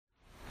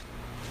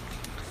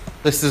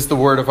This is the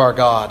word of our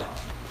God.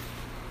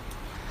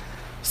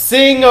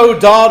 Sing, O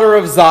daughter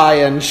of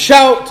Zion.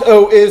 Shout,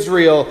 O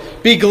Israel.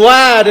 Be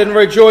glad and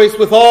rejoice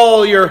with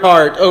all your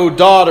heart, O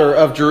daughter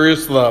of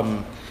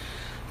Jerusalem.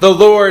 The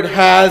Lord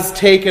has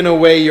taken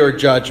away your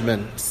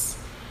judgments.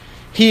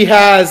 He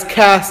has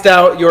cast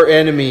out your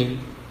enemy.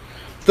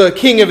 The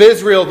King of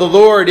Israel, the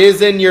Lord,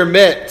 is in your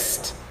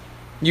midst.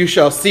 You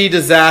shall see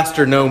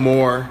disaster no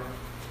more.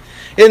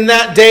 In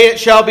that day it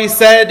shall be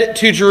said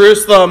to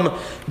Jerusalem,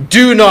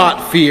 do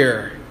not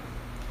fear.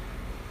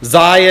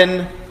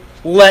 Zion,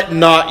 let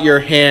not your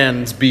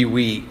hands be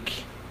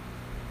weak.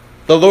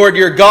 The Lord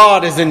your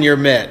God is in your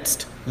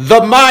midst.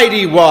 The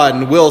mighty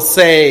one will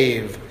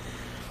save.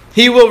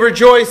 He will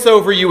rejoice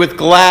over you with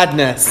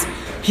gladness.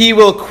 He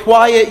will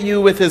quiet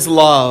you with his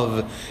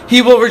love.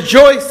 He will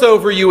rejoice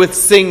over you with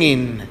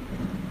singing.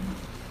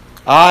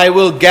 I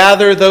will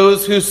gather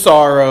those who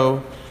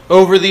sorrow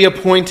over the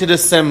appointed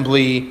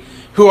assembly,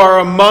 who are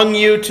among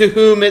you to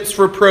whom its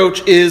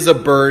reproach is a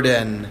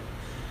burden.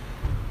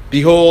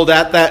 Behold,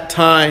 at that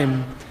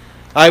time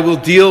I will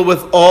deal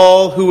with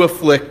all who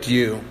afflict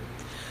you.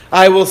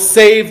 I will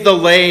save the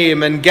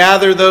lame and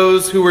gather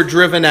those who were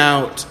driven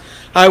out.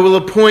 I will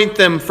appoint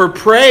them for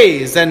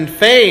praise and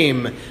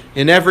fame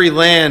in every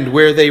land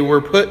where they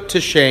were put to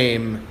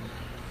shame.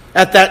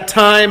 At that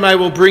time I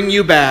will bring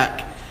you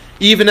back.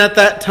 Even at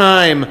that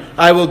time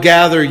I will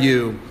gather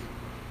you.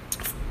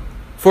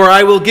 For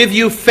I will give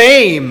you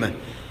fame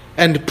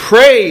and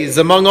praise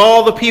among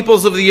all the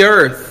peoples of the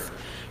earth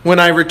when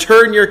I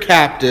return your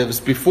captives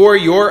before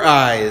your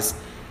eyes,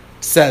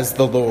 says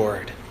the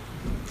Lord.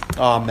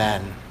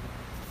 Amen.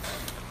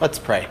 Let's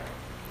pray.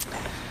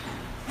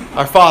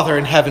 Our Father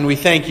in heaven, we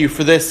thank you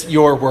for this,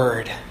 your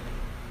word.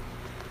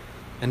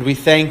 And we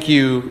thank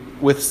you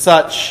with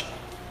such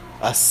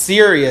a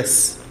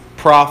serious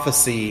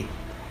prophecy,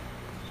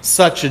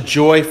 such a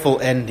joyful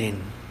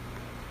ending.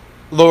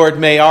 Lord,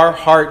 may our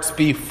hearts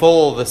be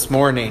full this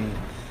morning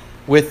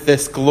with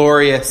this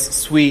glorious,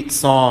 sweet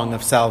song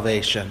of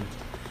salvation.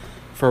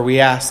 For we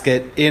ask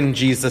it in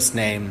Jesus'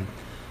 name.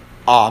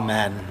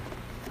 Amen.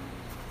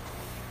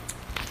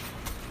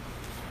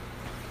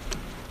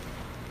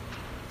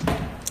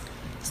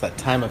 It's that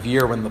time of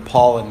year when the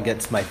pollen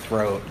gets my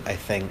throat, I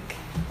think.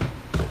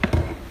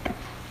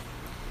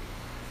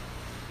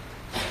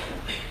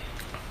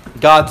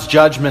 God's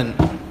judgment,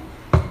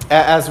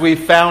 as we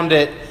found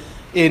it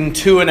in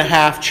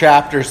 2.5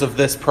 chapters of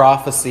this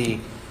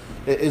prophecy,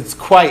 it's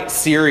quite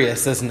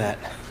serious, isn't it?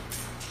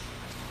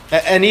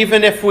 And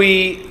even if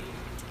we,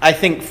 I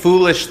think,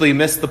 foolishly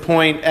miss the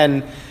point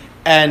and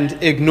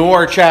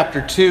ignore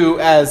chapter 2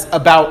 as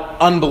about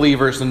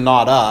unbelievers and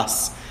not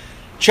us,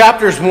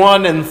 chapters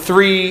 1 and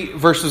 3,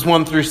 verses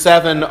 1 through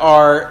 7,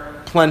 are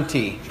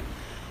plenty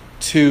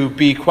to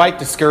be quite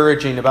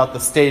discouraging about the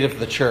state of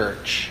the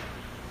church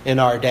in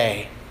our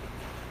day.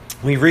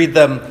 We read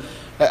them,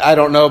 I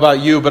don't know about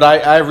you, but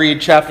I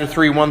read chapter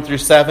 3, 1 through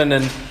 7,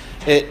 and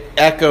it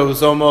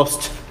echoes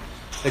almost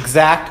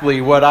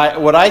exactly what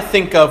I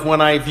think of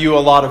when I view a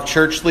lot of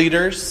church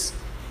leaders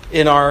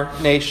in our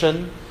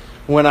nation,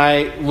 when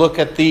I look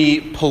at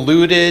the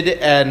polluted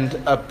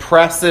and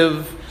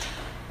oppressive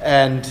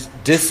and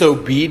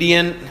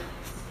disobedient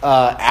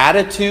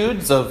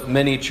attitudes of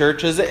many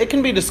churches. It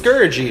can be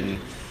discouraging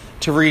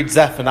to read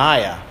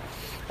Zephaniah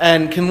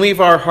and can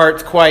leave our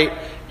hearts quite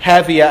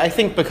heavy. I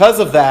think because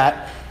of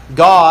that,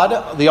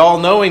 God, the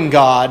all-knowing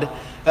God,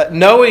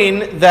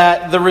 knowing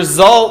that the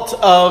result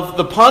of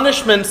the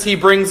punishments he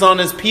brings on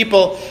his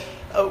people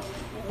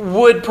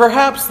would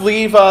perhaps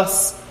leave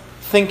us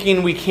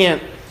thinking we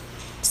can't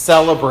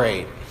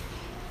celebrate,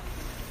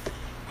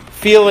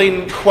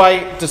 feeling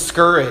quite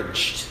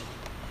discouraged,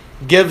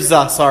 gives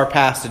us our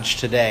passage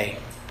today.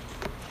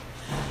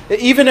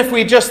 Even if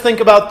we just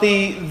think about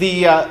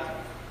the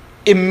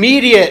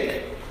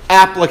immediate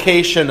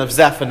application of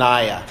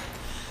Zephaniah,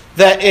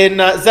 that in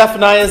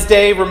Zephaniah's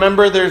day,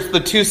 remember, there's the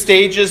 2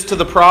 stages to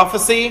the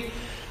prophecy.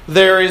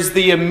 There is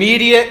the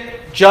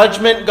immediate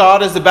judgment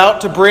God is about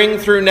to bring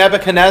through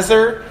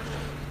Nebuchadnezzar,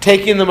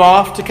 taking them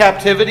off to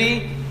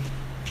captivity.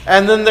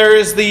 And then there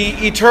is the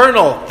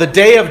eternal, the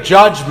day of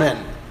judgment,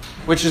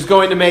 which is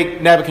going to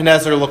make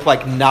Nebuchadnezzar look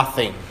like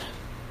nothing.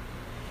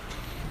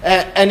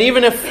 And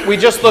even if we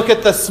just look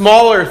at the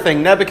smaller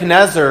thing,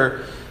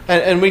 Nebuchadnezzar,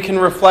 and we can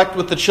reflect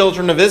with the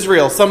children of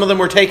Israel. Some of them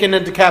were taken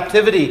into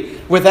captivity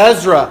with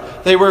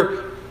Ezra. They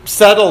were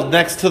settled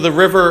next to the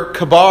river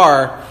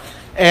Kabar.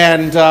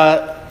 And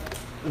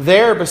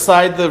there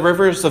beside the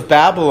rivers of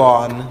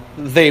Babylon,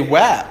 they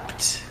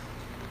wept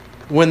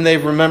when they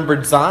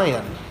remembered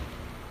Zion.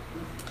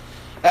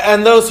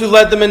 And those who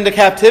led them into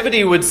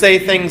captivity would say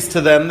things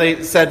to them.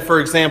 They said, for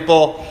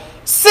example,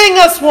 sing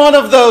us one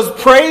of those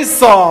praise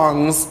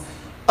songs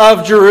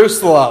of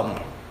Jerusalem.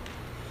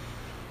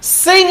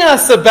 Sing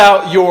us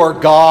about your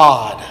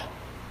God,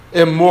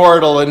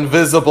 immortal,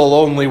 invisible,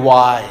 only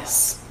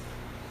wise.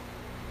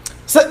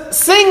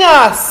 Sing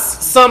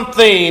us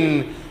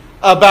something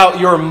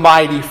about your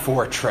mighty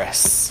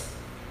fortress,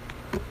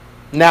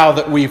 now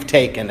that we've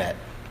taken it.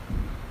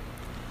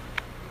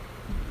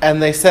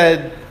 And they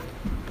said,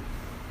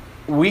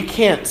 we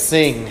can't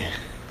sing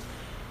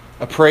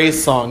a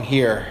praise song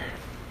here.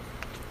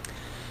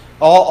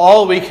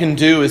 All we can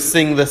do is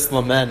sing this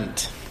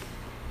lament.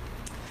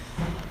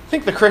 I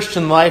think the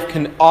Christian life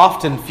can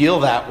often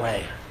feel that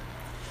way.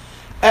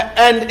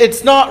 And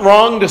it's not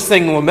wrong to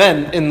sing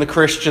lament in the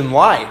Christian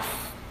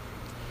life.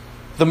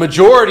 The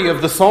majority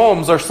of the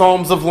Psalms are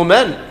Psalms of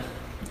lament.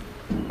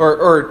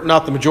 Or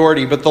not the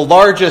majority, but the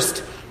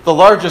largest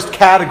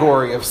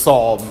category of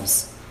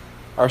Psalms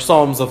are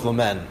Psalms of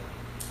lament.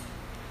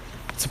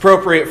 It's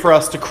appropriate for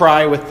us to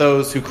cry with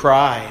those who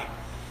cry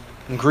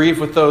and grieve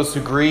with those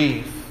who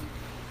grieve.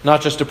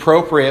 Not just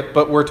appropriate,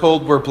 but we're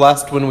told we're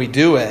blessed when we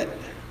do it.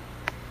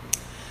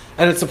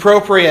 And it's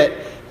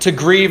appropriate to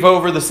grieve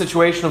over the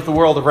situation of the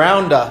world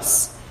around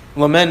us.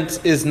 Lament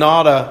is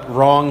not a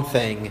wrong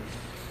thing.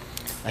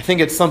 I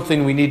think it's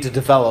something we need to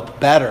develop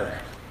better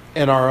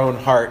in our own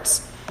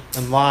hearts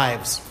and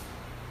lives.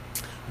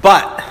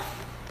 But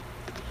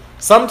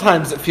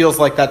sometimes it feels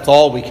like that's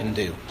all we can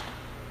do.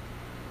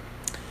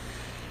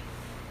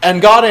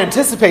 And God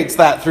anticipates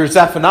that through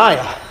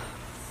Zephaniah.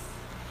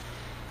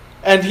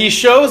 And he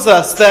shows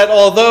us that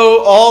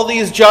although all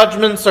these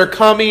judgments are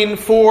coming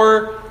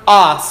for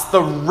us,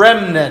 the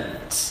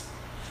remnant,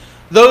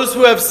 those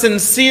who have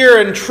sincere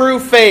and true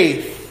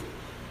faith,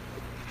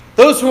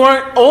 those who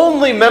aren't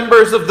only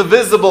members of the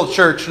visible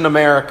church in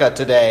America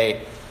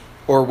today,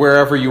 or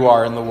wherever you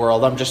are in the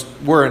world,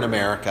 we're in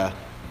America,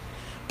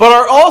 but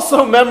are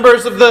also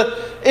members of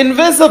the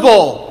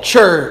invisible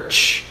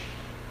church,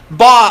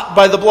 bought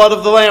by the blood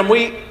of the Lamb,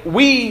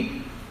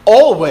 we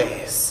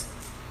always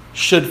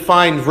should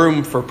find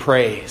room for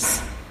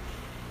praise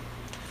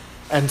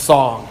and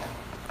song.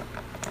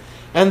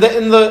 And that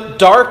in the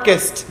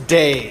darkest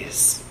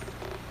days,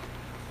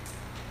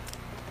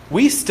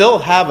 we still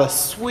have a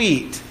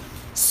sweet,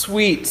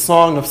 sweet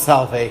song of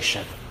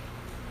salvation.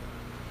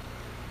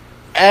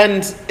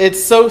 And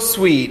it's so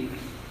sweet.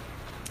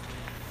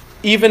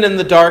 Even in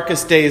the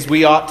darkest days,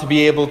 we ought to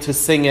be able to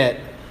sing it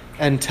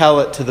and tell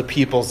it to the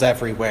peoples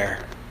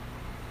everywhere.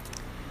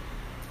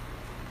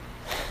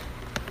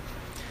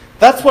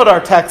 That's what our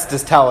text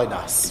is telling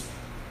us.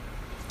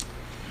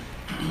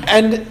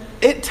 And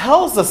it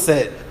tells us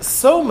it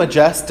so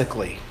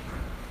majestically.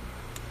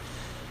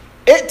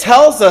 It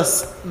tells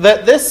us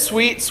that this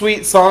sweet,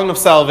 sweet song of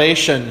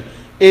salvation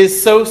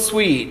is so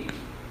sweet.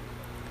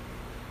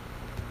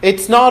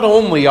 It's not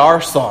only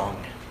our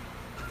song.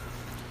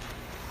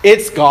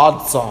 It's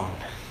God's song.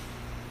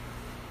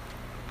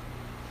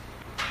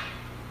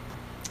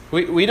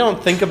 We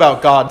don't think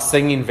about God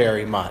singing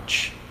very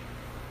much.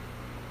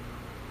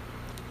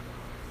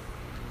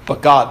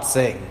 But God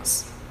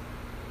sings.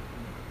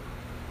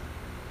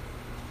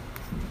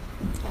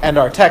 And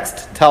our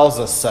text tells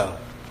us so.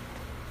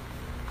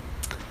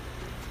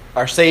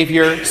 Our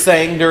Savior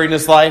sang during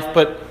his life,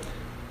 but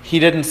he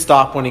didn't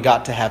stop when he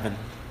got to heaven.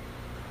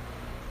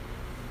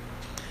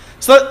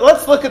 So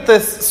let's look at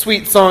this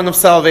sweet song of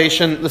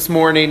salvation this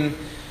morning,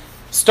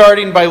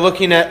 starting by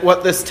looking at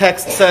what this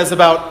text says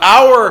about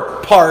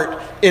our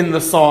part in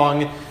the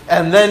song,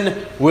 and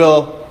then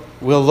we'll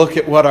look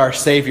at what our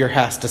Savior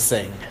has to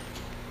sing.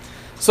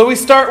 So we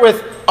start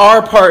with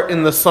our part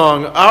in the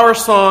song, our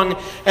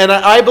song, and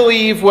I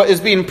believe what is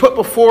being put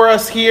before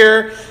us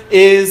here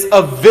is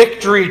a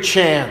victory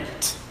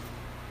chant.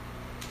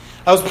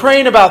 I was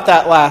praying about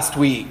that last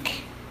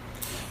week,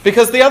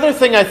 because the other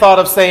thing I thought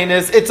of saying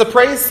is it's a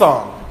praise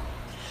song.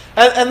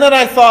 And then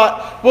I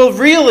thought, well,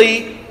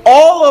 really,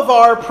 all of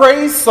our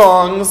praise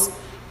songs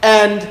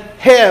and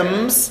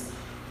hymns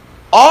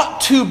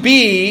ought to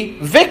be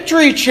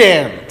victory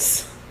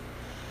chants.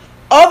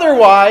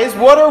 Otherwise,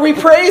 what are we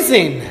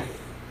praising?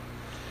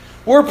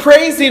 We're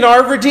praising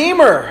our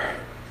Redeemer.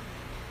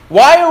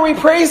 Why are we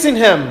praising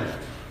him?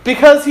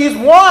 Because he's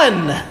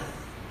won.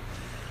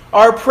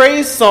 Our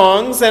praise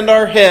songs and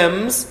our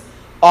hymns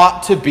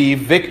ought to be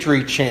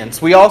victory chants.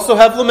 We also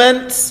have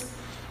laments.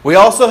 We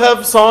also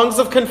have songs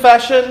of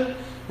confession.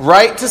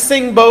 Right to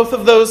sing both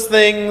of those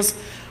things,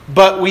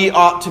 but we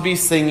ought to be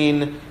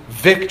singing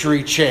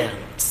victory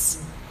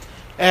chants.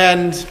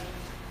 And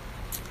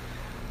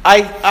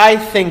I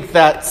think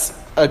that's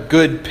a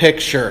good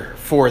picture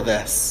for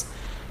this,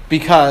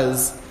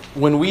 because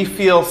when we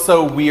feel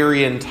so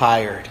weary and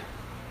tired,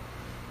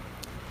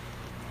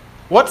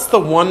 what's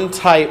the one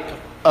type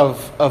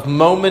of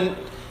moment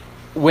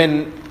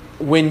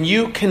when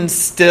you can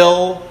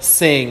still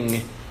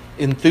sing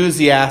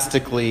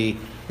enthusiastically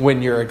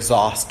when you're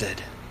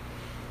exhausted?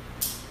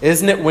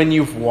 Isn't it when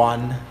you've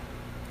won?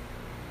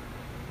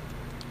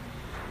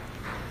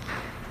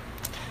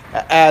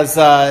 As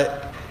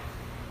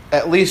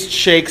at least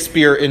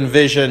Shakespeare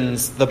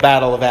envisions the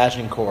Battle of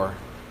Agincourt.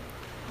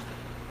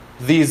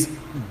 These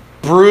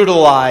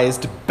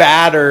brutalized,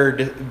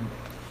 battered,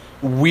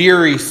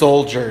 weary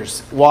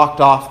soldiers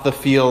walked off the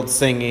field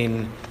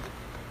singing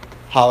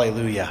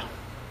Hallelujah.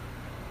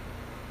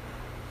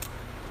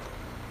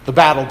 The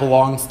battle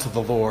belongs to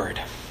the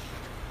Lord.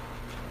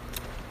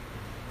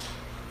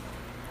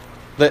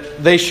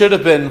 They should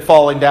have been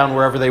falling down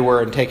wherever they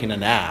were and taking a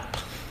nap.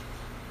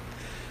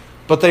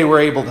 but they were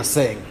able to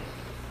sing.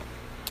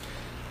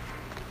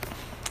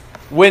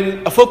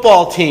 When a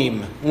football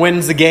team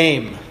wins a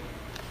game,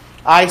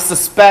 I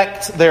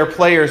suspect their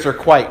players are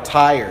quite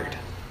tired.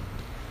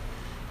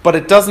 But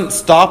it doesn't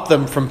stop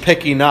them from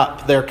picking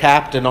up their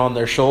captain on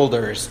their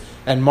shoulders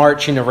and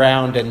marching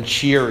around and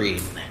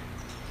cheering.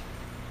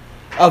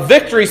 A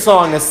victory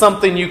song is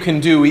something you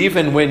can do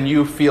even when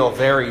you feel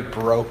very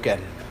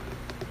broken.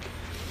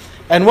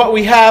 And what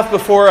we have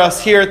before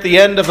us here at the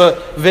end of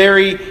a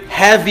very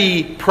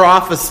heavy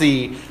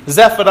prophecy,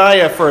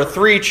 Zephaniah for a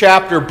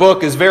 3-chapter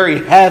book is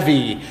very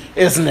heavy,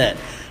 isn't it?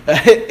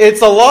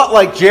 It's a lot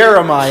like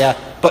Jeremiah,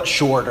 but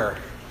shorter.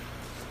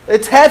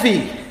 It's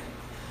heavy.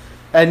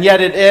 And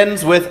yet it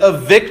ends with a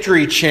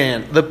victory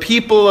chant. The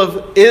people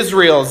of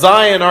Israel,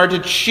 Zion, are to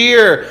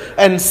cheer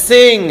and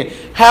sing.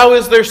 How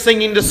is their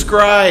singing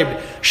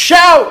described?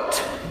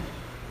 Shout!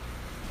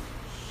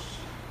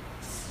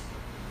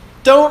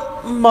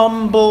 Don't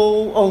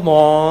mumble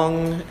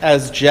along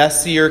as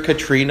Jesse or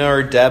Katrina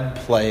or Deb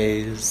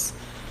plays,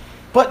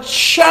 but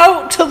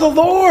shout to the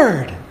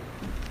Lord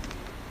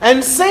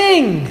and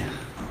sing.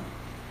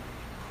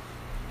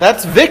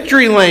 That's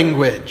victory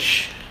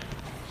language.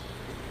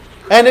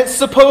 And it's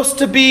supposed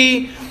to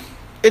be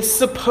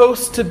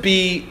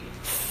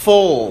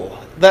full.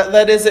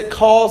 That is, it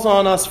calls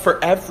on us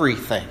for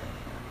everything.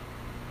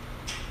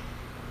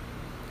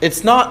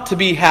 It's not to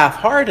be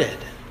half-hearted.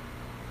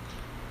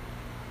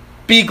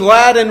 Be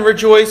glad and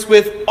rejoice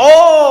with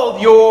all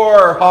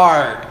your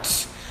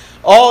heart.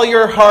 All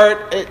your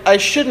heart. I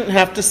shouldn't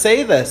have to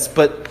say this,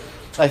 but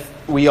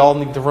we all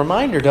need the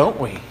reminder, don't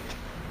we?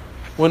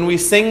 When we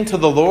sing to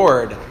the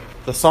Lord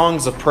the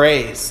songs of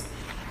praise,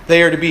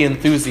 they are to be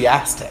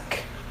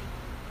enthusiastic.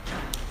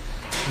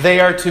 They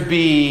are to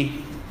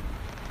be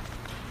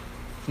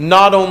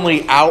not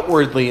only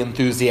outwardly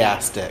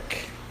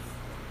enthusiastic,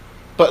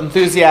 but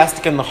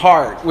enthusiastic in the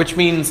heart, which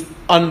means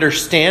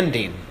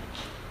understanding.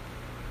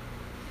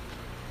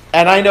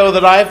 And I know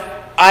that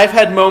I've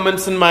had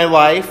moments in my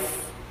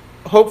life,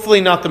 hopefully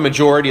not the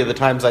majority of the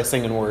times I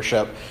sing in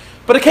worship,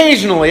 but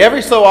occasionally,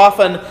 every so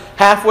often,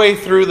 halfway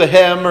through the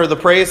hymn or the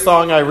praise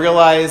song, I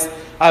realize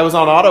I was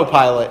on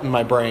autopilot in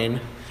my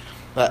brain.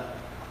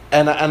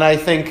 And I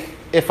think,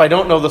 if I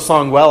don't know the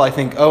song well, I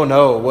think, oh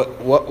no,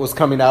 what was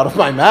coming out of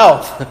my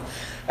mouth?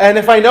 And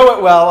if I know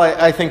it well,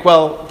 I think,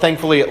 well,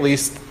 thankfully at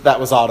least that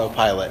was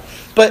autopilot.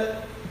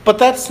 But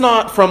that's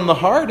not from the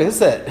heart,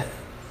 is it?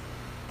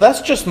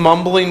 That's just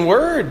mumbling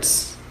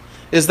words.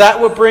 Is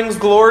that what brings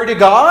glory to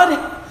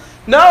God?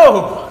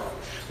 No!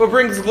 What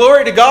brings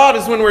glory to God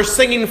is when we're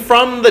singing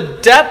from the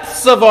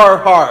depths of our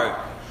heart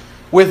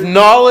with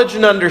knowledge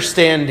and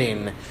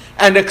understanding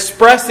and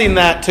expressing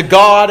that to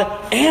God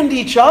and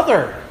each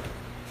other.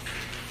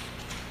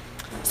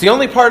 It's the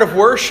only part of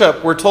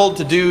worship we're told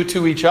to do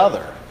to each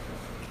other.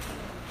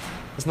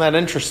 Isn't that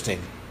interesting?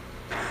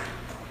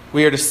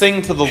 We are to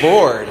sing to the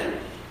Lord,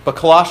 but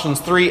Colossians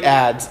 3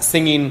 adds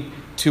singing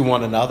to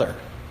one another.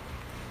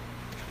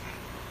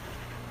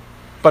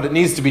 But it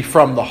needs to be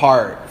from the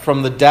heart,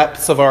 from the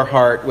depths of our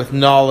heart with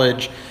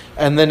knowledge,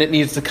 and then it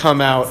needs to come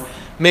out.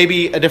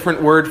 Maybe a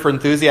different word for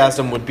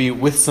enthusiasm would be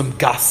with some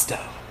gusto.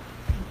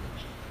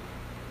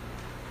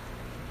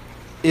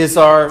 Is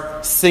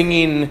our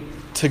singing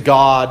to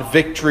God,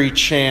 victory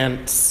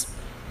chants,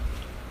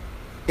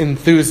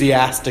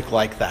 enthusiastic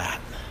like that?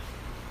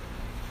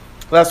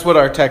 That's what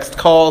our text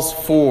calls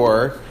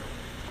for.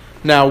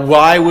 Now,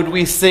 why would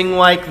we sing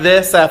like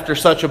this after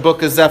such a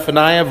book as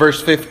Zephaniah?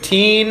 Verse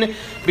 15,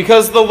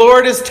 because the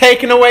Lord has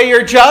taken away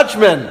your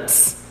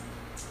judgments.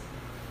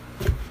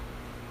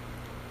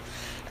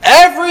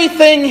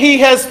 Everything he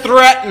has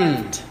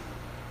threatened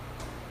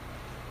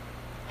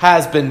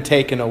has been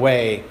taken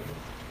away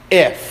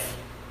if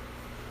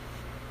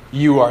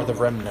you are the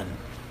remnant.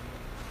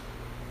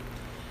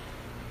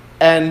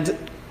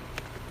 And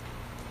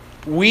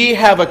we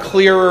have a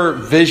clearer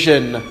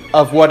vision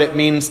of what it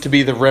means to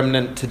be the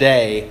remnant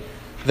today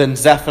than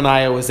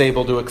Zephaniah was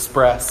able to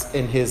express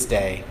in his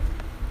day.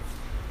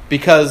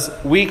 Because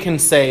we can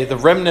say the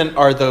remnant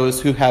are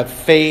those who have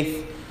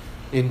faith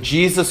in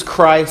Jesus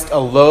Christ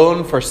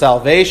alone for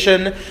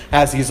salvation,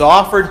 as he's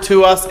offered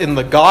to us in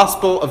the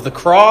gospel of the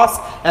cross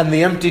and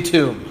the empty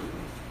tomb.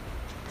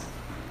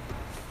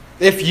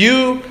 If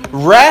you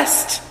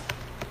rest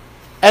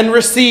and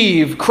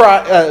receive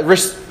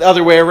Christ,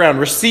 other way around,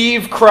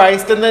 receive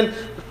Christ and then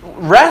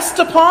rest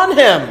upon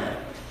him,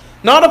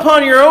 not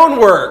upon your own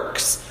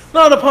works,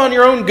 not upon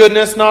your own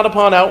goodness, not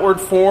upon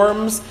outward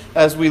forms,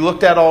 as we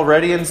looked at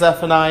already in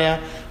Zephaniah,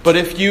 but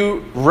if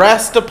you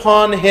rest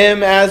upon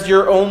him as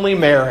your only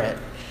merit,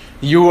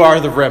 you are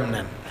the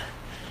remnant.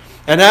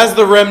 And as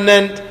the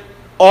remnant,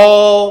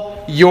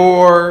 all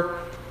your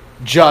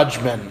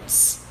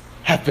judgments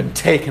have been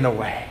taken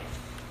away.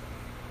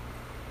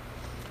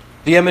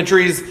 The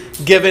imagery is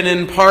given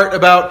in part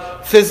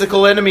about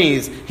physical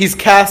enemies. He's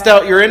cast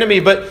out your enemy.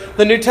 But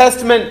the New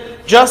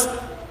Testament, just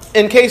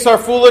in case our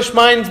foolish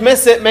minds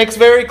miss it, makes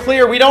very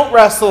clear we don't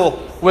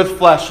wrestle with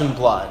flesh and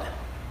blood.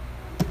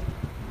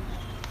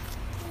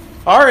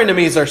 Our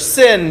enemies are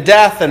sin,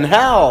 death, and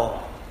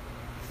hell.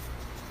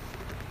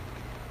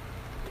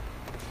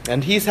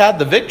 And he's had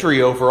the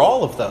victory over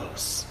all of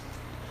those.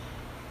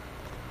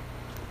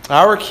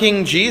 Our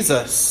King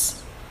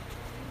Jesus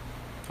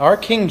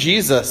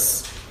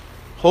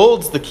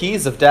holds the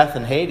keys of death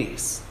and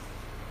Hades.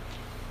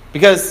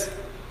 Because,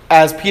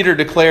 as Peter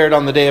declared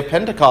on the day of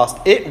Pentecost,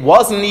 it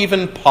wasn't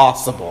even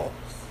possible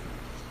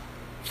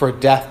for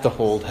death to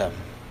hold him.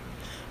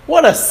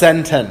 What a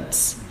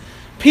sentence.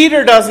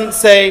 Peter doesn't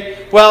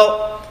say,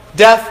 well,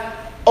 death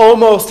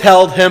almost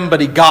held him,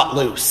 but he got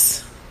loose.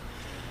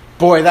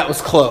 Boy, that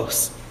was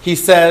close. He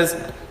says,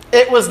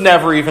 it was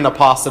never even a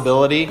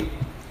possibility.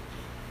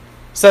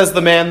 Says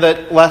the man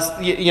that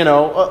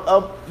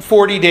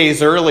 40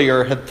 days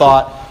earlier had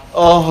thought,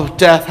 oh,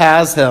 death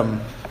has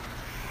him.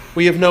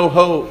 We have no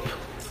hope.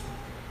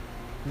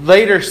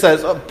 Later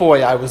says, oh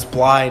boy, I was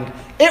blind.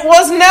 It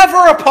was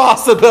never a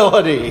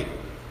possibility.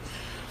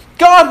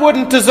 God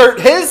wouldn't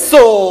desert his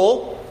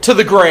soul to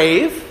the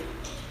grave.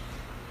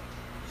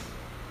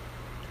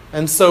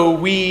 And so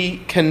we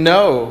can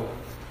know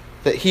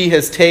that he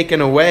has taken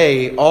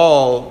away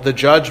all the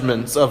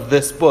judgments of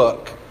this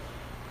book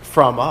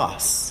from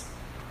us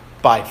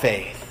by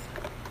faith.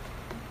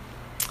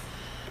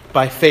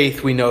 By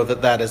faith we know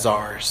that that is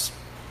ours.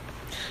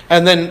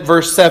 And then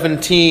verse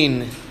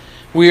 17,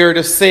 we are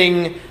to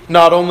sing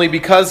not only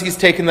because he's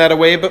taken that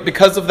away, but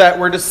because of that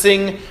we're to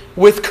sing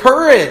with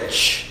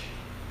courage.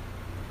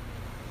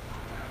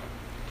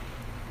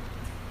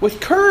 With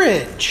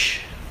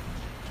courage.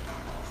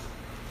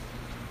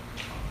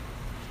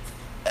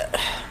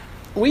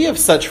 We have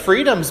such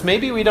freedoms,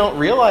 maybe we don't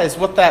realize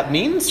what that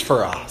means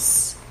for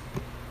us.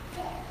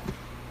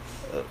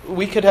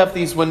 We could have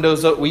these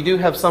windows, we do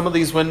have some of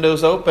these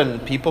windows open.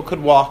 People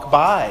could walk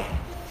by.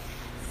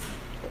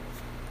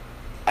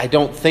 I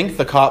don't think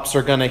the cops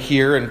are going to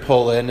hear and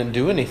pull in and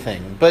do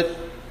anything. But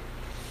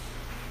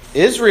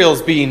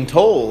Israel's being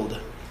told,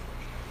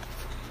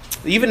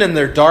 even in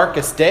their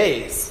darkest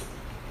days,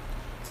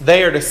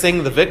 they are to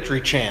sing the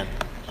victory chant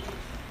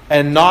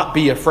and not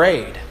be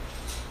afraid.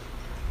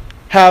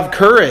 Have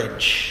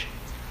courage.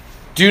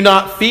 Do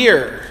not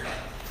fear.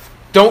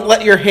 Don't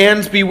let your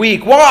hands be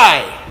weak.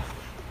 Why?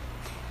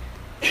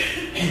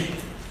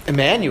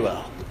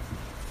 Emmanuel.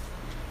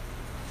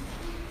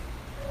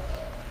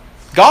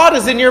 God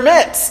is in your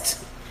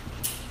midst.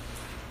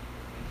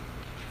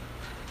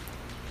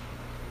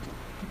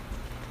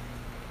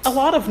 A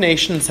lot of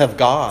nations have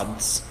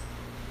gods.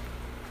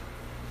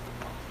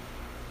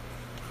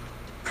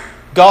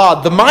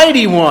 God, the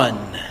mighty one.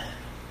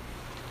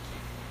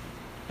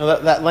 Now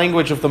that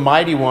language of the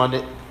mighty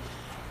one,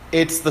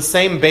 it's the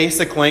same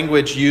basic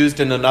language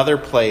used in another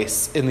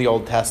place in the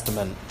Old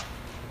Testament.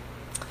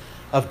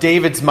 Of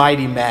David's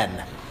mighty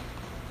men.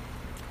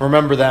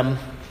 Remember them?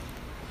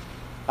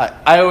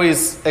 I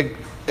always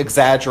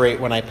exaggerate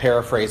when I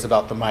paraphrase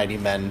about the mighty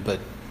men, but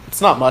it's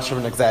not much of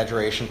an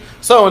exaggeration.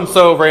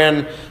 So-and-so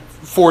ran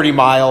 40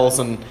 miles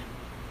and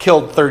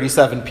killed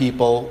 37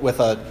 people with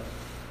a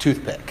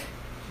toothpick.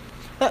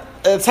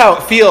 That's how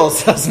it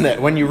feels, doesn't it,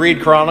 when you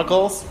read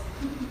Chronicles?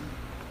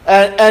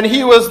 And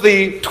he was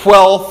the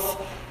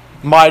 12th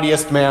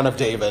mightiest man of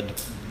David.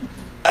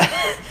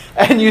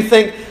 And you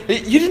think,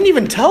 you didn't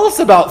even tell us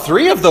about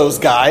 3 of those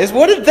guys.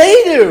 What did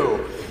they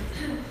do?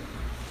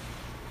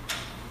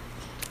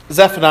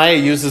 Zephaniah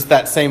uses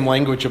that same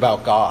language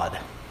about God.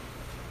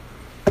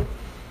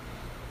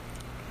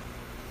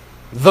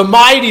 The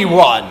mighty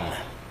one.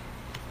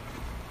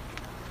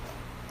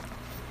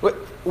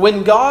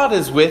 When God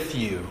is with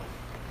you,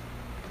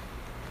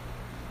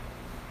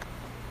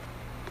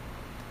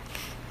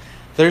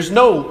 there's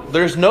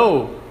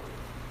no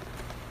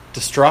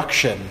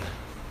destruction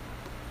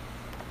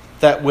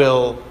that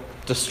will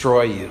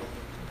destroy you.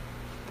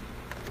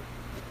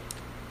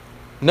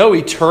 No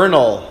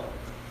eternal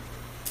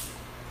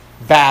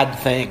bad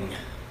thing.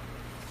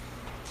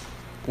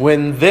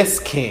 When this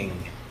king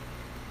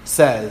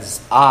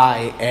says,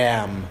 I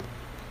am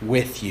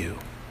with you.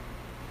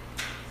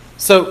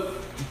 So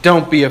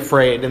don't be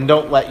afraid and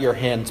don't let your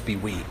hands be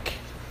weak.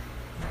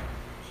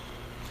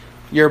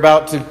 You're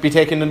about to be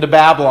taken into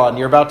Babylon.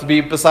 You're about to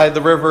be beside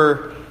the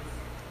river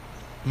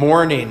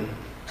mourning.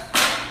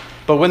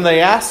 But when they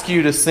ask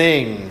you to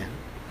sing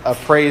a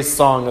praise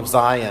song of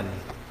Zion,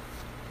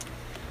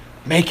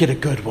 make it a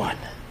good one.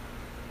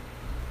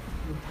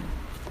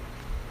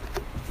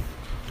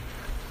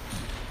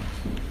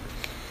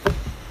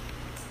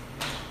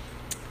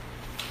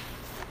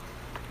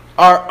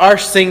 Our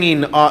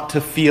singing ought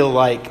to feel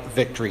like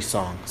victory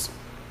songs.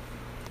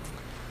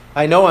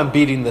 I know I'm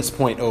beating this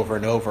point over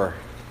and over,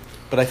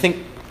 but I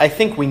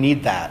think we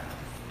need that.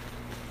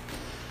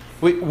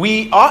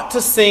 We ought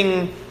to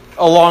sing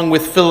along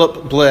with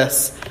Philip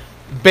Bliss,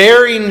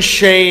 bearing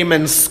shame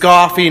and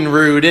scoffing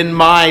rude, in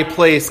my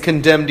place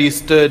condemned he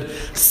stood,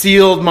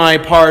 sealed my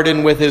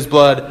pardon with his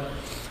blood.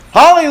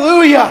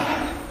 Hallelujah!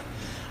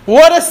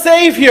 What a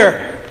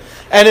Savior!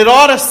 And it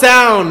ought to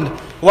sound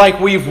like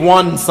we've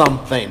won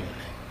something.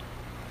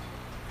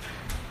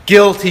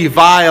 Guilty,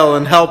 vile,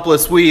 and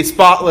helpless we,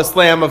 spotless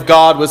Lamb of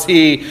God was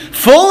he.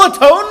 Full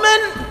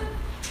atonement?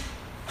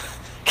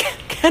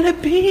 Can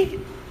it be?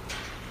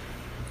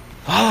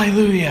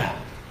 Hallelujah.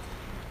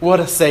 What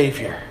a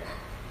Savior.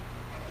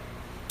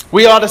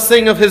 We ought to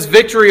sing of his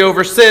victory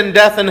over sin,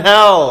 death, and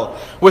hell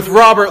with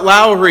Robert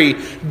Lowry.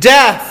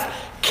 Death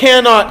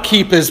cannot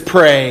keep his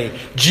prey.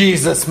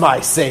 Jesus,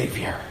 my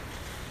Savior.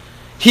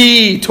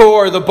 He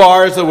tore the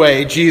bars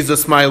away.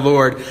 Jesus, my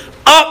Lord.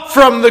 Up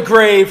from the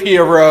grave he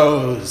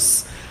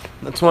arose.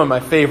 That's one of my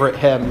favorite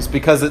hymns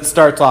because it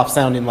starts off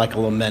sounding like a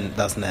lament,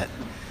 doesn't it?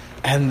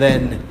 And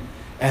then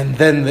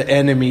the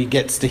enemy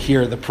gets to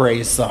hear the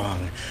praise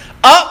song.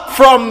 Up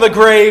from the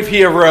grave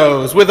he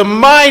arose, with a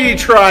mighty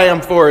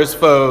triumph for his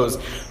foes.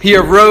 He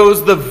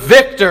arose the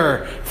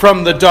victor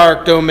from the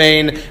dark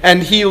domain,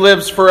 and he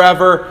lives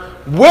forever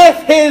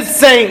with his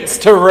saints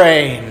to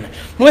reign.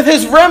 With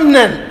his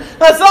remnant,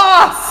 that's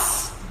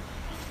us!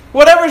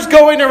 Whatever's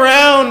going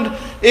around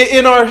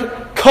in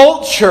our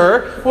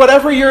culture,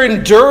 whatever you're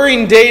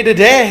enduring day to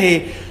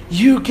day,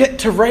 you get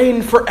to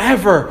reign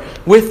forever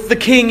with the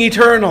King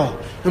eternal,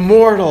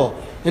 immortal,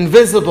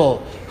 invisible,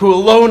 who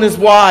alone is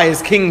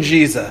wise, King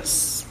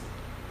Jesus.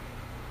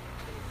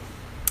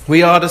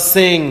 We ought to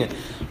sing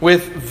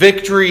with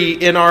victory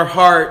in our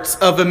hearts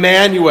of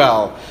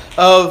Emmanuel,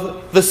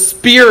 of the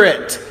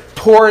Spirit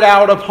poured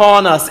out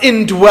upon us,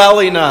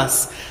 indwelling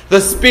us,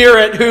 the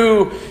Spirit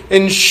who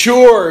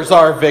ensures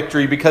our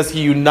victory because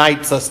he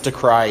unites us to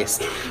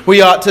Christ.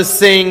 We ought to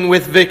sing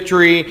with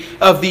victory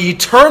of the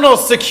eternal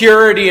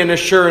security and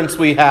assurance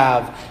we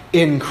have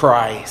in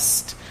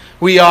Christ.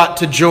 We ought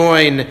to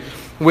join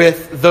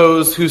with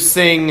those who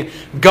sing,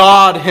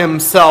 God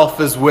himself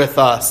is with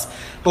us.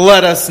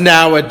 Let us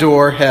now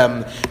adore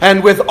him,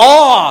 and with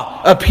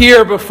awe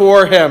appear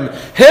before him.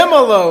 Him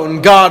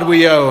alone, God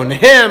we own,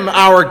 him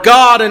our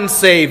God and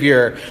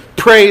Savior.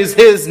 Praise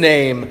his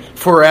name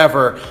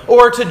forever.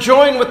 Or to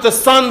join with the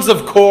sons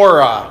of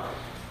Korah.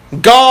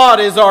 God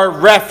is our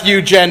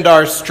refuge and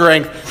our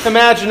strength.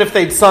 Imagine if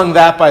they'd sung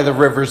that by the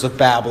rivers of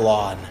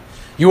Babylon.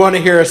 You want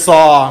to hear a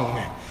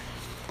song?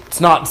 It's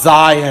not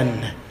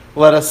Zion.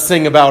 Let us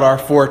sing about our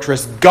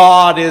fortress.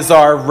 God is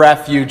our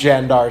refuge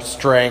and our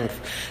strength,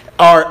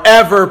 our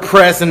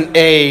ever-present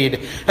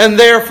aid. And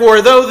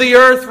therefore, though the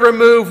earth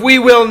remove, we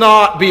will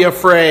not be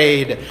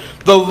afraid.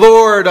 The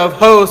Lord of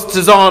hosts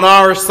is on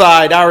our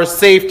side, our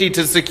safety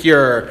to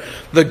secure.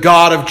 The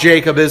God of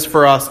Jacob is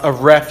for us a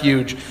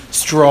refuge,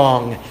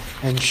 strong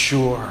and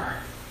sure.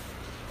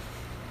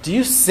 Do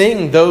you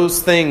sing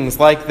those things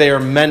like they are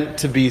meant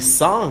to be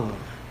sung?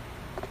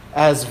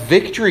 As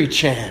victory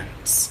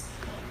chants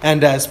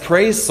and as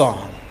praise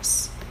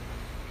songs?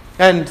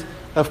 And,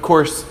 of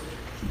course,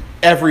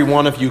 every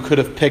one of you could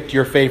have picked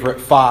your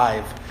favorite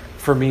 5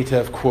 for me to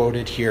have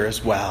quoted here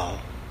as well.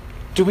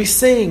 Do we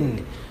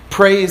sing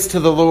praise to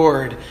the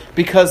Lord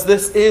because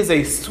this is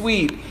a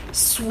sweet,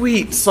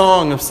 sweet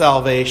song of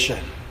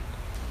salvation?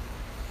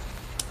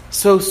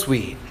 So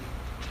sweet.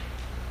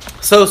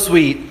 So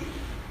sweet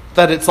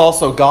that it's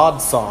also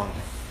God's song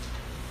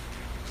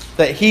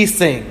that he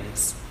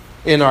sings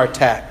in our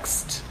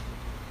text.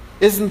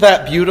 Isn't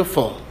that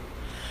beautiful?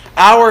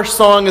 Our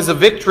song is a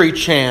victory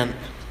chant,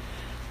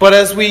 but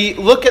as we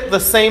look at the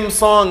same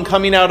song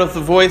coming out of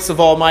the voice of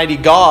Almighty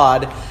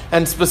God,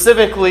 and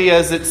specifically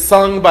as it's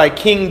sung by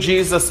King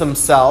Jesus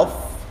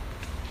himself,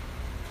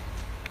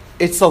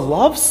 it's a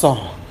love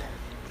song.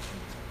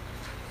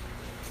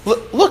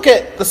 Look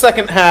at the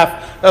second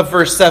half of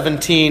verse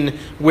 17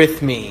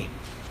 with me.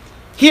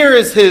 Here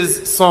is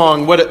his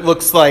song, what it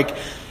looks like.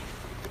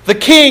 The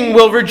King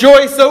will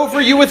rejoice over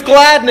you with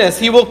gladness.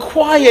 He will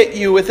quiet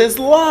you with his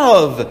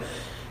love.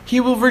 He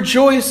will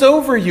rejoice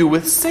over you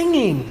with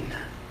singing.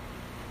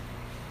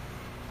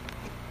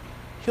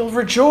 He'll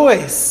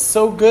rejoice.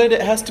 So good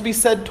it has to be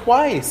said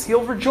twice.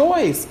 He'll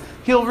rejoice.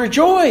 He'll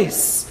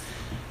rejoice.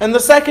 And the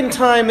second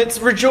time it's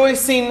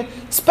rejoicing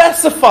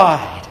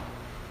specified.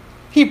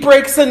 He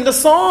breaks into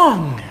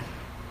song.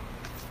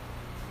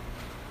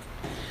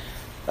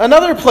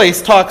 Another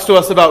place talks to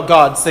us about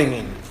God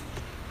singing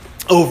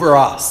over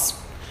us.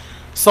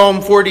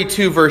 Psalm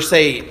 42 verse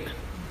 8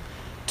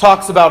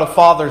 talks about a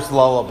father's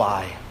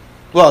lullaby.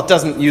 Well, it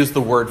doesn't use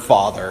the word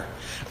father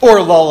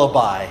or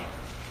lullaby,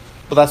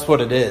 but that's what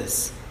it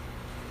is.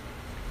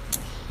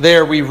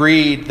 There we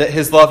read that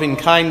his loving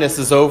kindness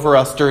is over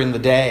us during the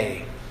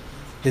day.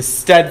 His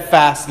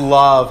steadfast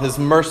love, his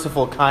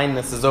merciful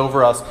kindness is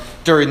over us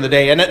during the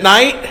day. And at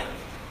night,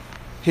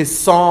 his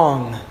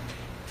song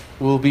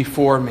will be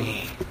for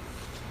me.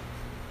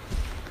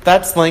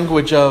 That's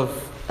language of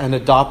an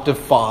adoptive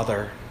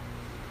father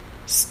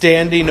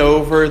standing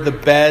over the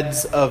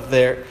beds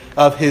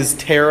of his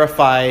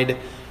terrified,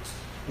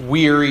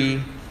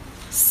 weary,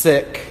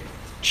 sick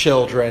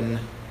children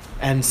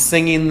and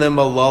singing them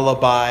a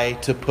lullaby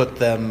to put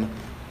them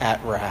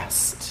at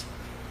rest.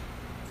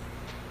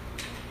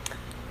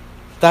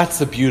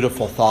 That's a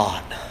beautiful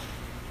thought.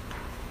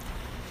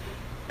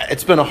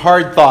 It's been a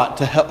hard thought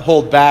to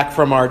hold back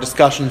from our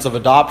discussions of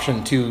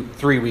adoption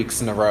 2-3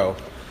 weeks in a row.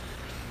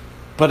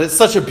 But it's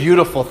such a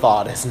beautiful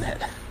thought, isn't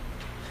it?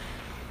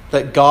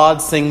 That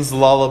God sings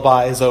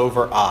lullabies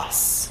over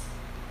us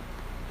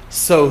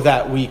so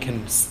that we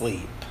can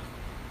sleep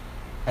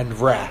and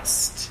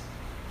rest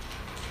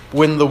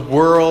when the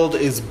world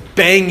is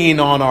banging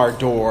on our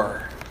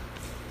door,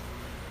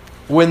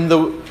 when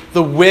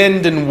the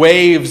wind and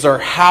waves are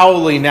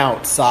howling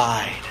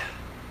outside,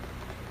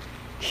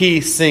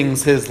 he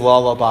sings his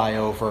lullaby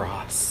over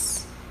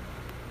us.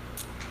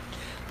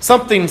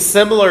 Something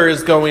similar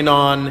is going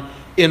on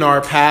in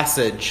our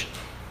passage.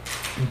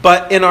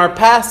 But in our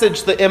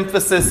passage, the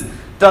emphasis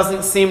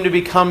doesn't seem to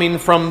be coming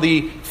from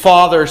the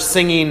father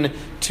singing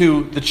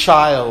to the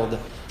child,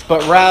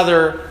 but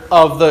rather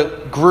of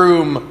the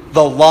groom,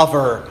 the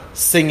lover,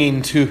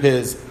 singing to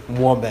his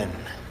woman.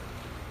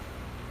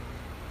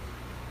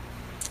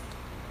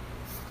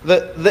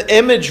 The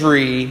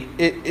imagery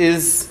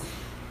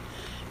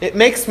it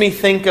makes me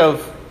think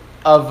of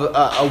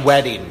a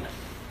wedding.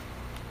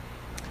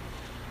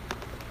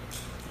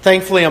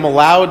 Thankfully, I'm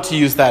allowed to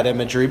use that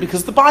imagery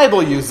because the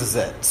Bible uses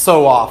it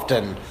so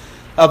often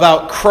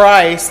about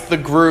Christ, the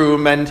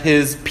groom, and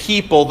his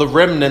people, the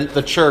remnant,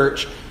 the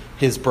church,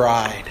 his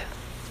bride.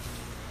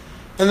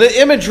 And the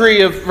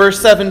imagery of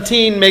verse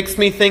 17 makes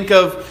me think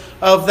of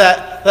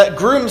that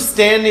groom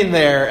standing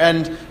there,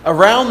 and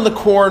around the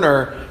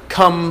corner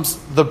comes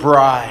the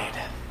bride.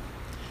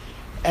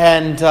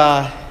 And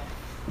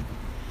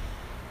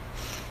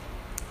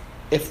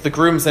if the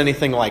groom's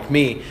anything like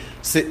me,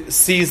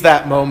 sees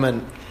that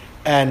moment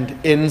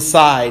and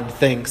inside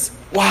thinks,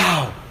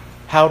 wow,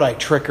 how'd I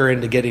trick her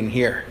into getting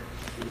here?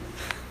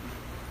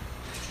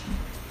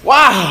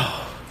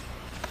 Wow,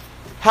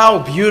 how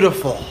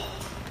beautiful.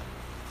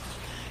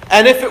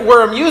 And if it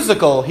were a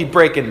musical, he'd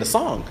break into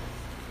song.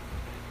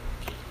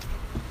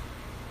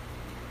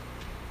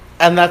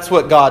 And that's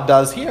what God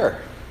does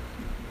here.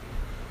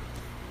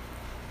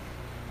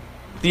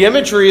 The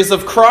imagery is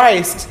of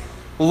Christ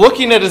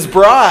looking at his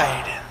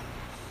bride,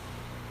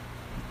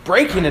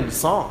 breaking into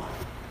song.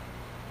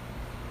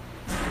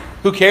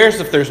 Who cares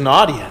if there's an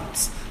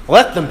audience?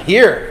 Let them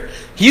hear.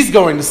 He's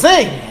going to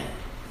sing.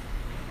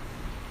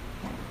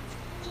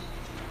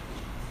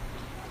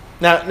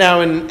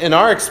 Now, in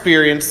our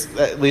experience,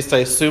 at least I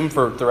assume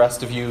for the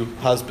rest of you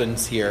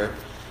husbands here,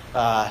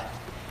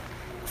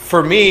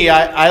 for me,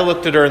 I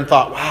looked at her and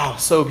thought, wow,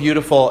 so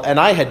beautiful, and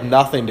I had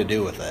nothing to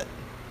do with it.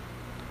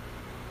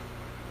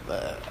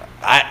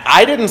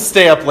 I didn't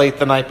stay up late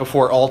the night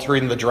before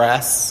altering the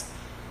dress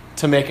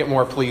to make it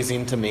more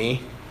pleasing to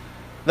me.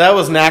 That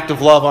was an act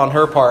of love on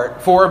her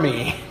part for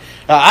me.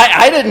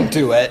 I didn't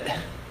do it.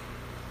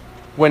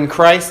 When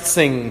Christ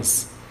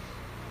sings,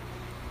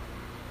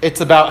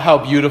 it's about how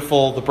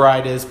beautiful the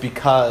bride is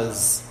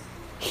because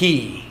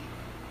he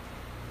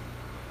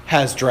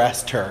has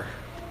dressed her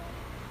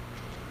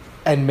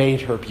and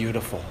made her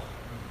beautiful.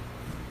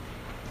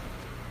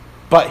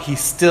 But he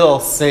still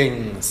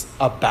sings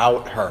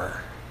about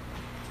her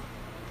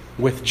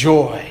with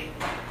joy.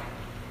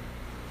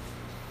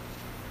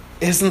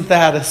 Isn't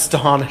that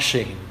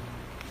astonishing?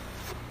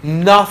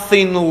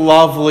 Nothing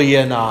lovely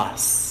in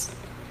us.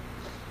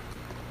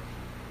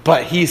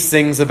 But he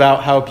sings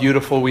about how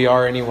beautiful we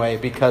are anyway,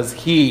 because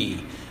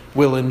he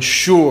will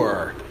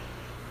ensure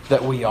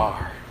that we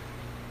are.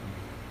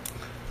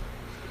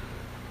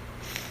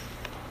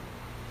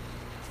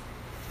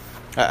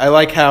 I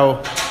like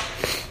how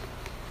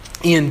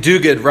Ian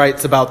Duguid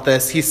writes about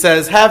this. He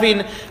says,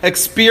 having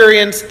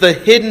experienced the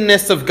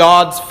hiddenness of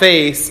God's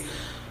face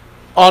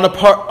on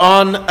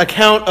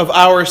account of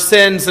our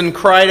sins and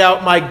cried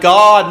out, my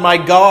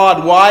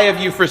God, why have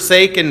you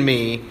forsaken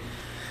me?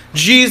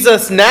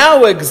 Jesus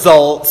now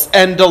exults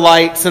and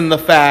delights in the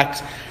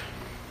fact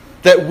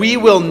that we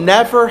will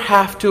never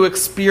have to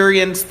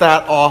experience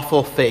that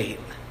awful fate.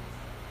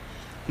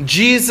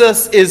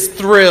 Jesus is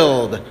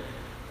thrilled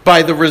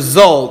by the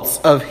results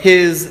of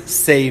his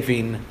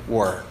saving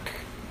work.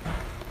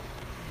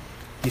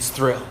 He's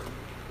thrilled.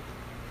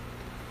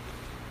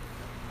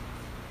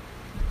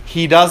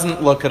 He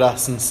doesn't look at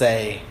us and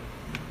say,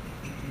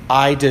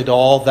 I did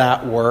all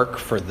that work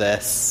for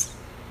this.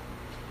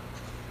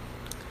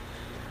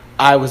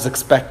 I was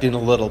expecting a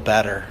little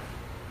better.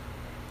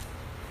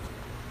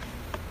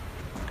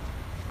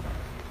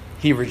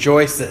 He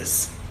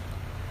rejoices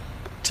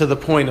to the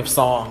point of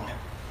song.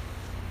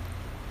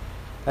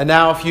 And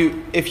now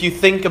if you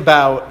think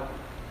about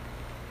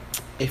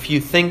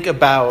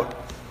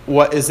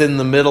what is in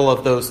the middle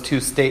of those two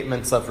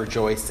statements of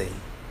rejoicing.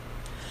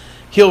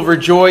 He'll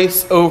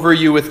rejoice over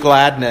you with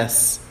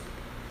gladness.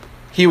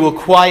 He will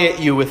quiet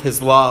you with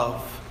his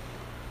love.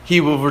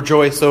 He will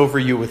rejoice over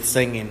you with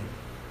singing.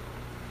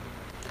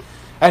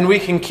 And we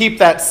can keep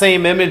that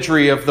same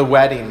imagery of the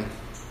wedding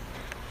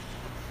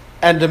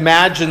and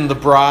imagine the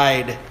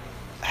bride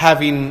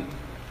having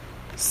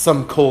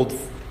some cold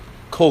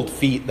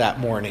feet that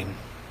morning.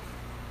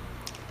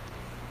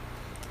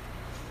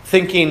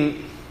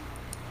 Thinking,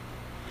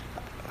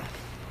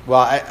 well,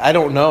 I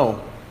don't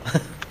know.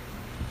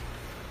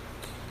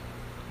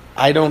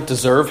 I don't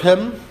deserve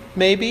him,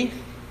 maybe.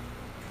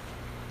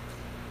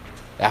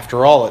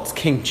 After all, it's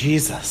King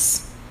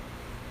Jesus.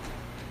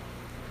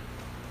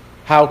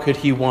 How could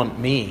he want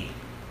me?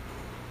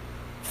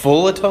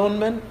 Full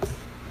atonement?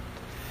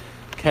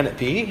 Can it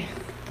be?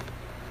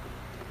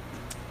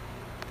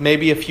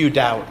 Maybe a few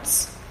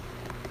doubts.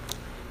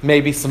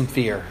 maybe some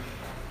fear.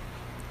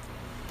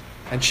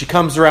 And she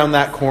comes around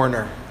that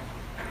corner.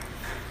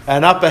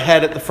 And up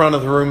ahead at the front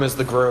of the room is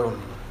the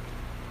groom.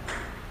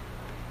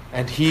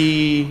 And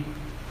he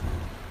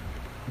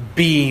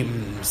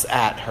beams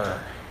at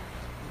her.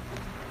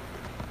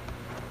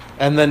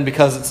 And then,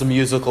 because it's a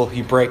musical,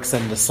 he breaks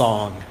into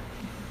song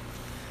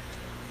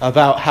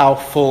about how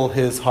full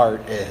his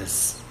heart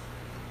is.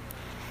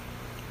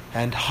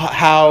 And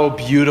how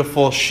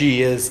beautiful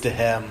she is to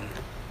him.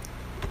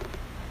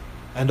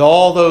 And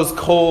all those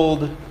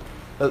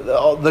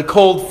the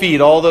cold feet,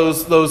 all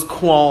those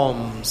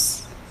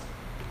qualms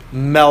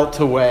melt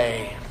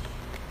away.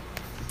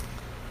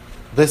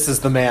 This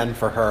is the man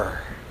for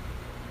her.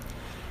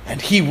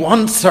 And he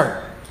wants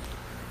her.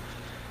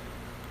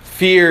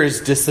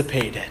 Fears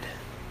dissipated.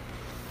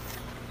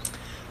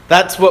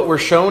 That's what we're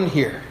shown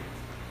here.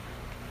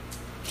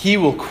 He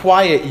will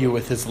quiet you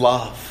with his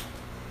love.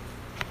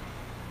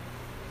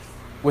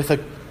 With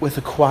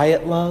a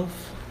quiet love.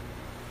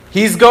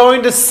 He's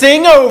going to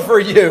sing over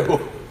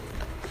you.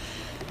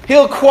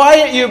 He'll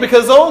quiet you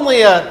because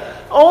only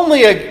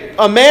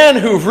a man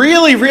who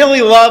really,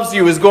 really loves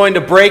you is going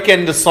to break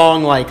into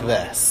song like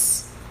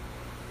this.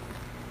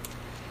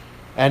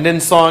 And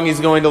in song, he's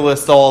going to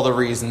list all the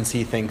reasons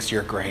he thinks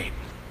you're great.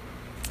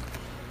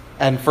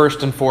 And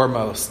first and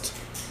foremost,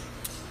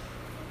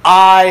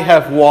 I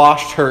have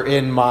washed her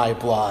in my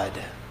blood.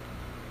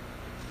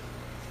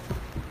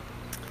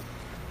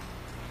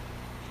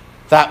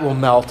 That will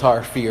melt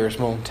our fears,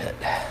 won't it?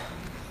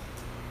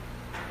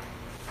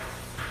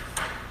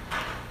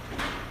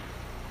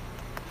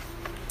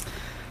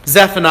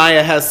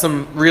 Zephaniah has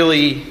some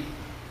really,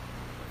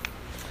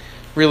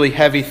 really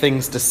heavy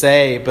things to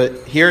say,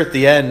 but here at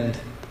the end,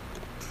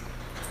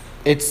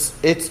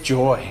 it's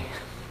joy.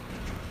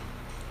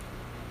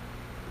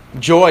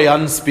 Joy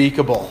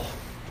unspeakable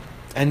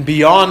and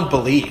beyond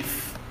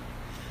belief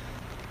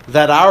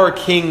that our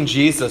King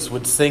Jesus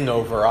would sing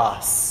over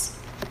us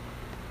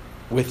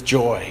with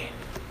joy.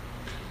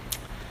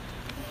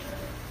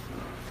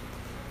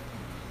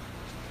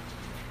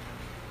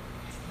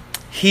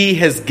 He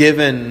has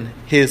given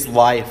his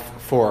life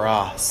for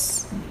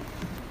us.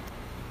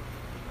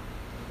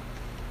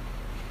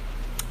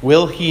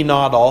 Will he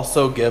not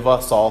also give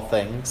us all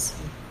things?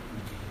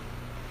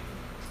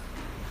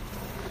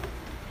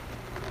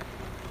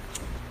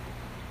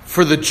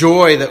 For the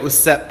joy that was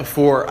set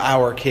before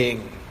our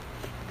King.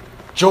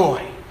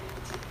 Joy.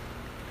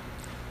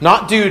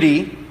 Not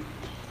duty.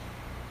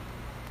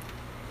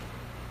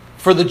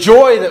 For the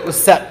joy that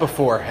was set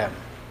before him,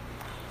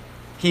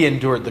 he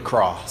endured the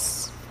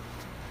cross.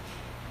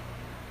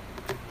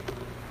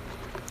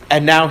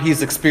 And now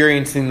he's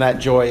experiencing that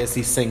joy as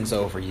he sings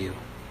over you.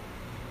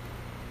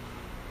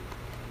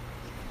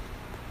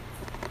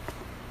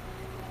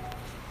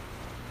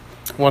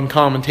 One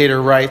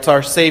commentator writes,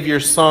 our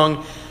Savior's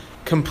song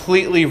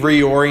completely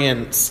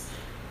reorients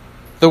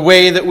the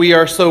way that we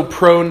are so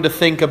prone to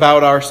think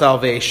about our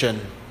salvation.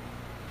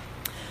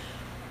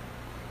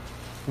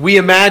 We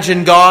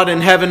imagine God in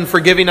heaven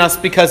forgiving us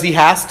because he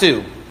has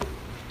to.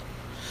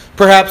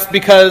 Perhaps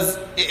because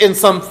in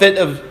some fit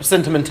of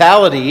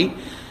sentimentality,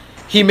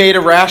 he made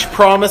a rash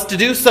promise to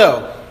do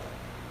so.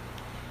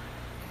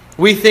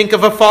 We think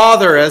of the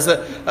father as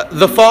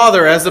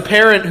a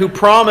parent who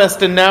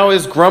promised and now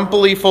is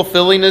grumpily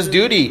fulfilling his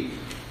duty,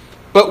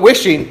 but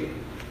wishing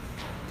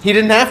he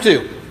didn't have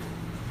to.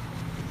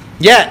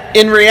 Yet,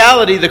 in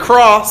reality, the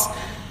cross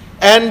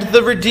and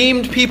the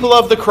redeemed people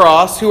of the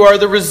cross, who are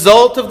the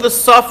result of the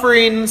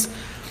sufferings,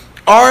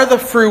 are the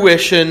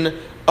fruition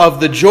of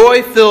the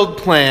joy-filled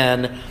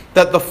plan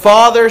that the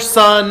Father,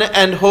 Son,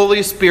 and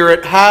Holy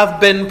Spirit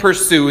have been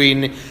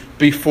pursuing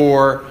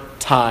before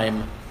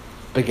time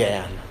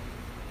began.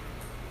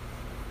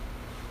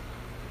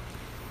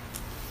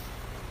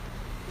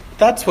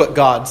 That's what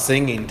God's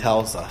singing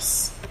tells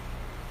us.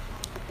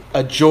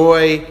 A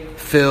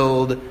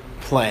joy-filled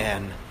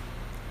plan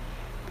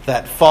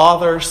that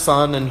Father,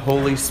 Son, and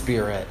Holy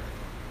Spirit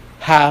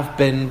have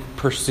been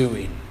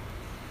pursuing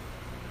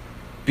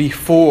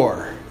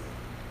before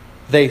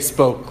they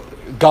spoke.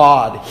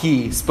 God,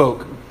 he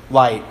spoke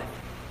light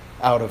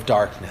out of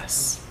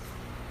darkness.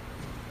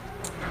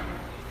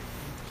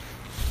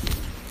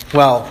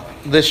 Well,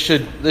 this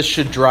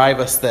should drive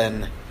us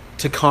then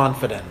to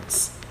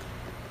confidence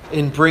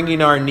in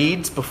bringing our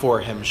needs before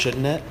him,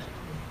 shouldn't it?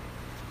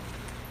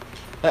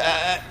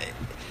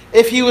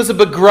 If he was a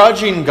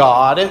begrudging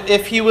God,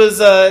 if he was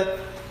a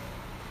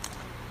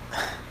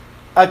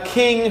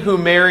king who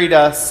married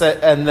us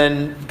and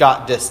then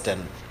got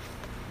distant,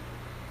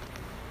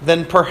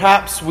 then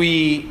perhaps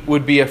we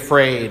would be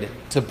afraid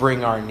to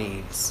bring our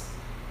needs.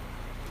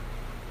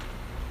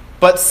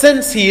 But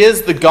since he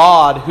is the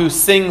God who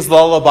sings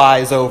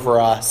lullabies over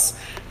us,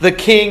 the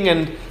king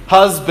and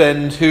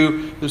husband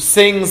who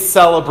sings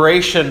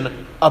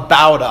celebration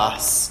about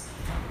us,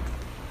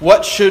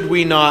 what should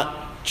we not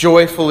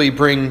joyfully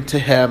bring to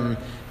him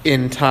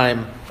in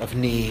time of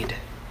need?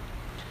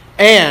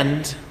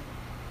 And,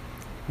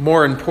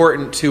 more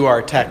important to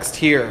our text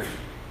here,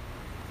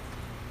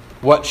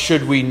 what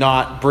should we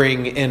not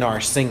bring in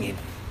our singing?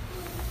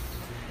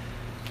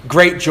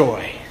 Great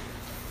joy.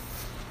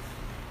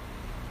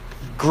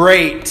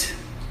 Great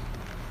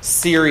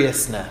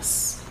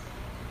seriousness.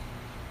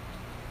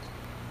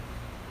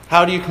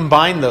 How do you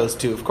combine those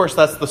two? Of course,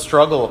 that's the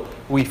struggle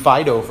we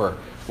fight over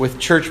with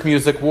church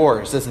music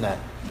wars, isn't it?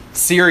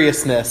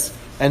 Seriousness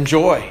and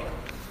joy.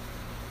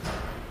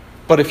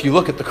 But if you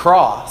look at the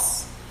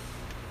cross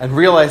and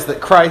realize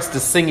that Christ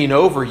is singing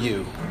over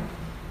you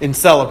in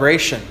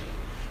celebration,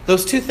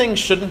 those two things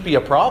shouldn't be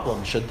a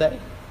problem, should they?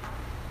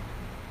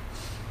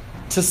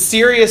 To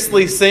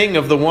seriously sing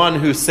of the one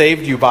who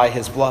saved you by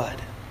his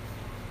blood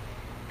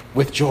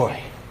with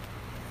joy.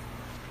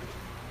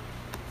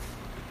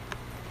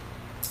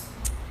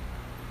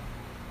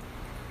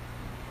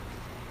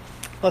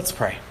 Let's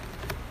pray.